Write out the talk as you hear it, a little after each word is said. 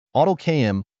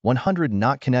Autel KM100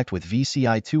 not connect with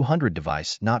VCI200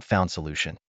 device not found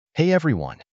solution. Hey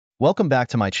everyone, welcome back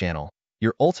to my channel,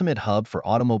 your ultimate hub for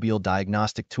automobile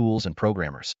diagnostic tools and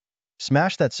programmers.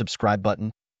 Smash that subscribe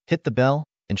button, hit the bell,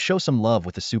 and show some love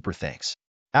with a super thanks.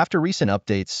 After recent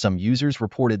updates, some users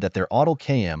reported that their Autel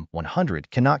KM100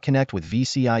 cannot connect with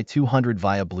VCI200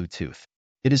 via Bluetooth.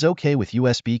 It is okay with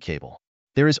USB cable.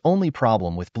 There is only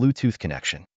problem with Bluetooth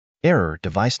connection. Error,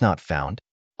 device not found.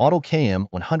 Autel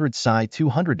KM100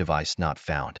 VCI200 device not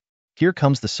found. Here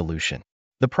comes the solution.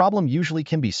 The problem usually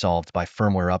can be solved by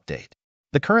firmware update.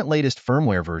 The current latest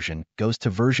firmware version goes to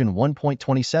version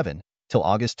 1.27 till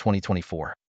August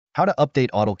 2024. How to update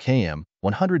Autel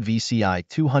KM100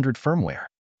 VCI200 firmware.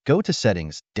 Go to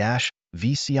Settings,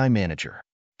 VCI Manager.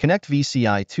 Connect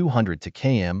VCI200 to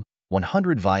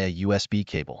KM100 via USB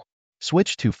cable.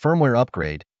 Switch to Firmware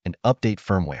Upgrade and update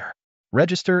firmware.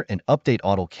 Register and update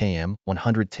Autel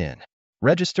KM110.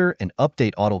 Register and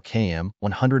update Autel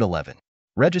KM111.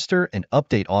 Register and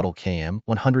update Autel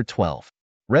KM112.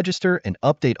 Register and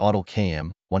update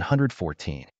Autel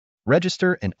KM114.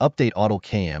 Register and update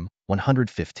Autel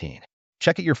KM115.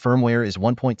 Check it your firmware is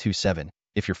 1.27.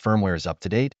 If your firmware is up to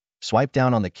date, swipe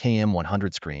down on the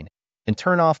KM100 screen and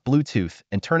turn off Bluetooth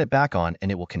and turn it back on and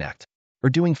it will connect. Or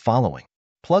doing following.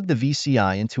 Plug the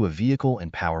VCI into a vehicle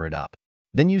and power it up.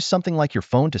 Then use something like your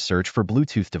phone to search for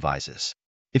Bluetooth devices.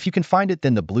 If you can find it,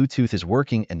 then the Bluetooth is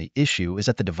working and the issue is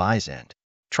at the device end.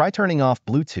 Try turning off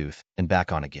Bluetooth and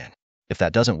back on again. If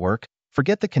that doesn't work,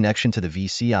 forget the connection to the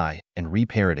VCI and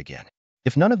repair it again.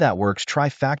 If none of that works, try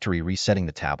factory resetting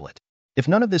the tablet. If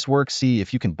none of this works, see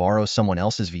if you can borrow someone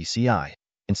else's VCI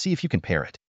and see if you can pair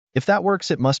it. If that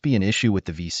works, it must be an issue with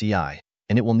the VCI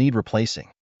and it will need replacing.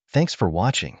 Thanks for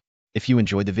watching. If you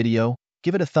enjoyed the video,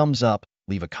 give it a thumbs up,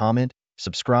 leave a comment,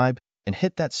 subscribe, and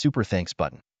hit that super thanks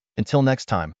button. Until next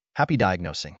time, happy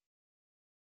diagnosing.